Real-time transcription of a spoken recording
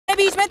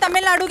बीच में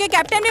तमिलनाडु के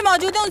कैप्टन भी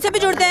मौजूद हैं, उनसे भी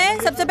जुड़ते हैं।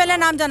 सबसे पहले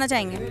नाम जानना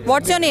चाहेंगे।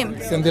 What's your name?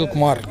 Senthil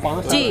Kumar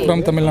ji,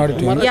 from Tamil Nadu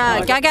team. या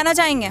क्या कहना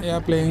चाहेंगे?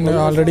 Playing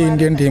already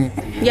Indian team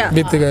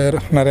with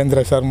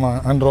Narendra Sharma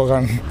and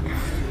Rohan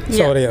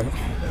Shaurya.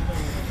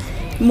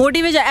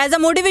 Motivation, as a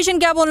motivation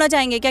क्या बोलना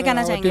चाहेंगे, क्या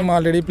कहना चाहेंगे? Team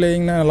already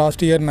playing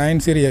last year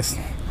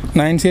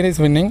 9 series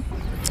winning,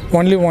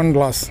 only 1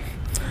 loss.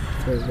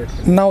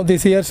 Now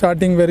this year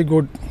starting very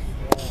good.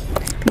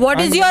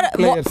 What is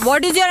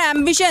your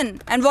ambition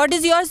and what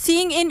is your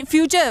seeing in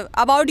future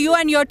about you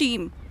and your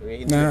team?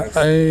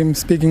 I am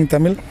speaking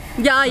Tamil.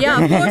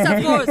 Yeah,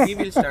 of course. He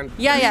will stand.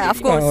 Yeah,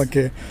 of course.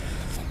 Okay.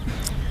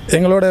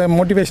 எங்களோட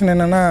motivation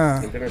என்னன்னா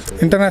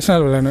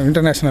international விளையாடணும்,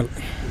 international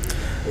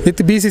with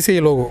BCCI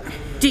लोगो।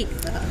 जी,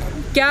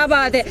 क्या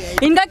बात है।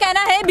 इनका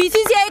कहना है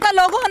BCCI का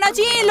लोगो होना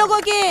चाहिए इन लोगों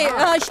के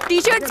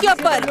टी-शर्ट्स के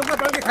ऊपर।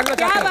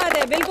 क्या बात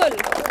है, बिल्कुल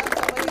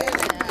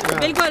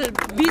बिल्कुल।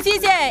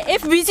 BCCI,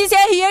 if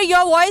BCCI hear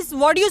your voice,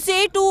 what do you say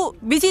to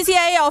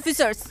BCCI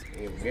officers?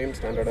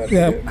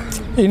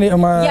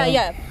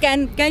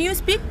 Can you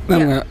speak?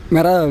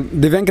 मेरा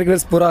दिव्यांग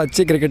क्रिकेटर्स पूरा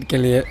अच्छी क्रिकेट के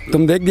लिए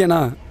तुम देख दिया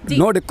ना,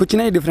 नो कुछ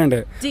नहीं डिफरेंट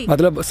है,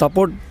 मतलब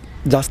सपोर्ट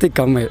जास्ती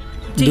कम है,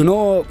 दोनों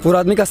पूरा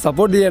आदमी का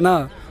सपोर्ट दिए ना,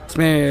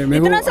 उसमें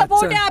मेरे इतना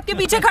सपोर्ट है आपके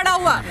पीछे खड़ा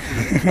हुआ।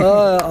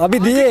 अभी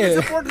दिए ये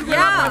सपोर्ट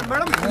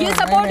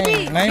भी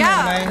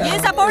ये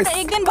सपोर्ट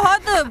एक दिन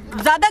बहुत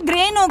ज्यादा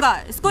ग्रेन होगा,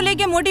 इसको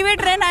लेके मोटिवेट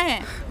रहना है।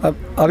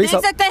 अभी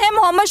देख सकते हैं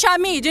मोहम्मद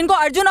शामी, जिनको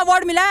अर्जुन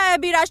अवार्ड मिला है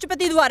अभी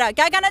राष्ट्रपति द्वारा,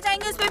 क्या कहना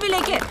चाहेंगे उस पे भी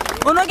लेके?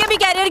 उन्होंने भी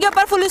कैरियर के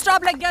ऊपर फुल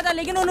स्टॉप लग गया था,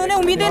 लेकिन उन्होंने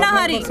उम्मीदें ना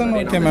हारी।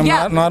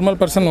 Normal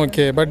person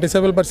okay, but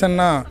disable person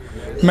ना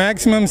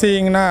मैक्सिमम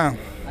सीइंग ना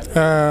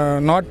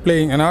not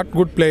playing, not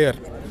good player.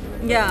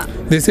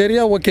 This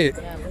area okay,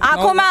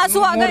 आंखों में आंसू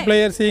आ गए। More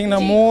players seeing now,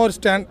 more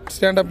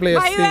stand-up players.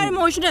 Why you are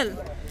emotional?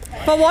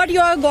 For what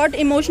you have got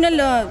emotional?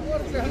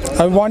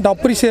 I want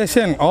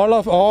appreciation.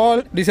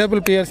 All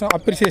disabled players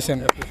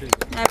appreciation.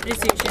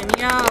 Appreciation,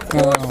 yeah, of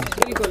course.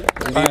 बिल्कुल।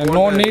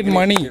 No need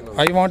money.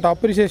 I want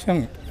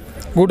appreciation.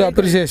 Good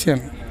appreciation.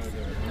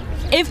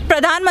 If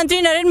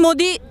प्रधानमंत्री नरेंद्र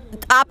मोदी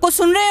आपको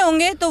सुन रहे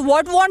होंगे, तो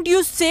what want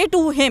you say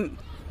to him?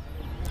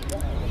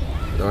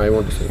 I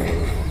want to say.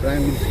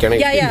 Can I?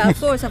 Yeah, of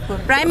course.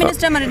 Prime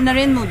Minister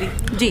Narendra Modi.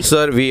 Ji.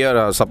 Sir, we are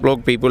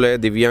Saplok people,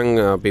 Divyang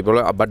people,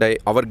 but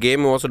our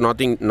game was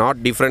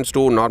not different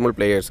to normal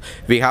players.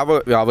 We have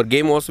our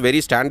game was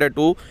very standard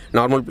to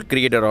normal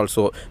cricketer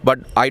also.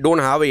 But I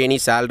don't have any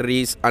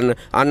salaries,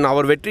 and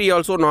our victory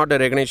also not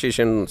a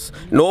recognitions.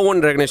 No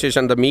one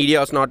recognition. The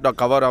media is not to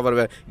cover our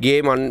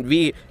game, and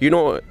we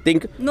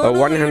think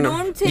one hand.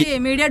 Don't say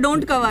media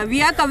don't cover.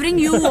 We are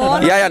covering you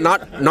all.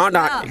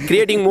 Not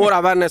creating more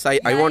awareness.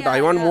 I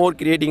want more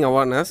creating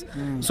awareness.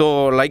 So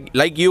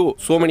like you,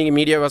 so many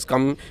media was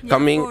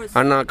coming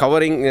and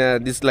covering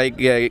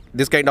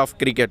this kind of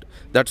cricket.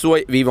 That's why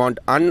we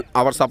want, and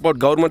our support,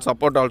 government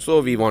support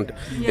also we want.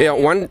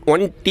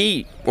 One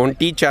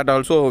T chat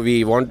also we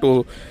want to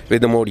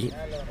with the Modi.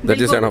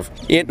 That is enough.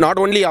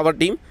 Not only our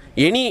team,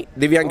 any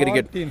Divyang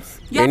cricket.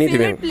 Your any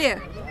favorite Divyang player?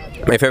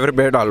 My favorite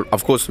player,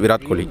 of course,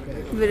 Virat Kohli.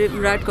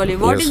 Virat Kohli.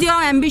 What is your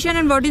ambition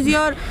and what is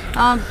your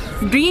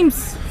dreams?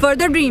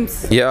 Further dreams?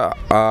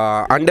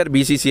 Under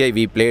BCCI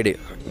we played.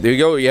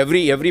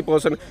 Every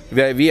person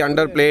we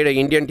underplayed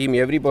Indian team.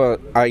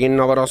 In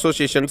our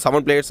association,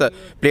 7 players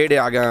played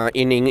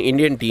in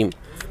Indian team.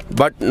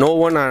 But no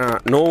one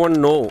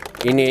know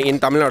in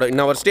Tamil Nadu, in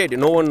our state,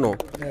 no one know.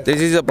 This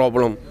is a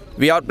problem.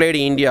 We are played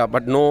in India,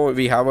 but no,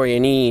 we have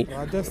any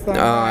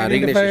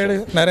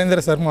recognition.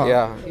 Narendra Sharma.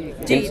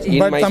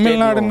 But Tamil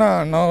Nadu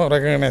no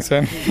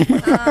recognition.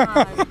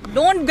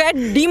 Don't get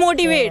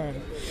demotivated.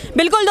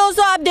 बिल्कुल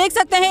दोस्तों, आप देख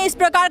सकते हैं इस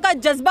प्रकार का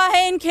जज्बा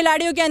है इन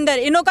खिलाड़ियों के अंदर।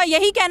 इन्हों का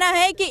यही कहना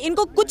है कि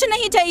इनको कुछ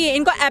नहीं चाहिए,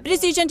 इनको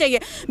एप्रिसिएशन चाहिए।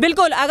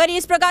 बिल्कुल, अगर ये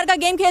इस प्रकार का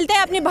गेम खेलते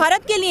हैं अपने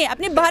भारत के लिए,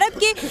 अपने भारत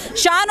की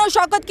शान और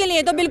शौकत के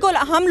लिए, तो बिल्कुल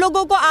हम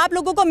लोगों को, आप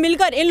लोगों को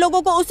मिलकर इन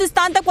लोगों को उस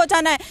स्थान तक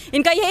पहुंचाना है।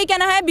 इनका यही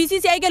कहना है,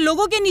 BCCI के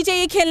लोगों के नीचे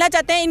ये खेलना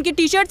चाहते हैं, इनकी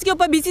टी-शर्ट्स के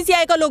ऊपर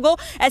BCCI का लोगो।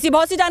 ऐसी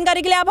बहुत सी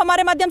जानकारी के लिए आप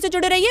हमारे माध्यम से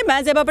जुड़े रहिए।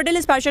 मैं ज़ेबा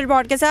पटेल स्पेशल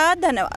रिपोर्ट के साथ, धन्यवाद।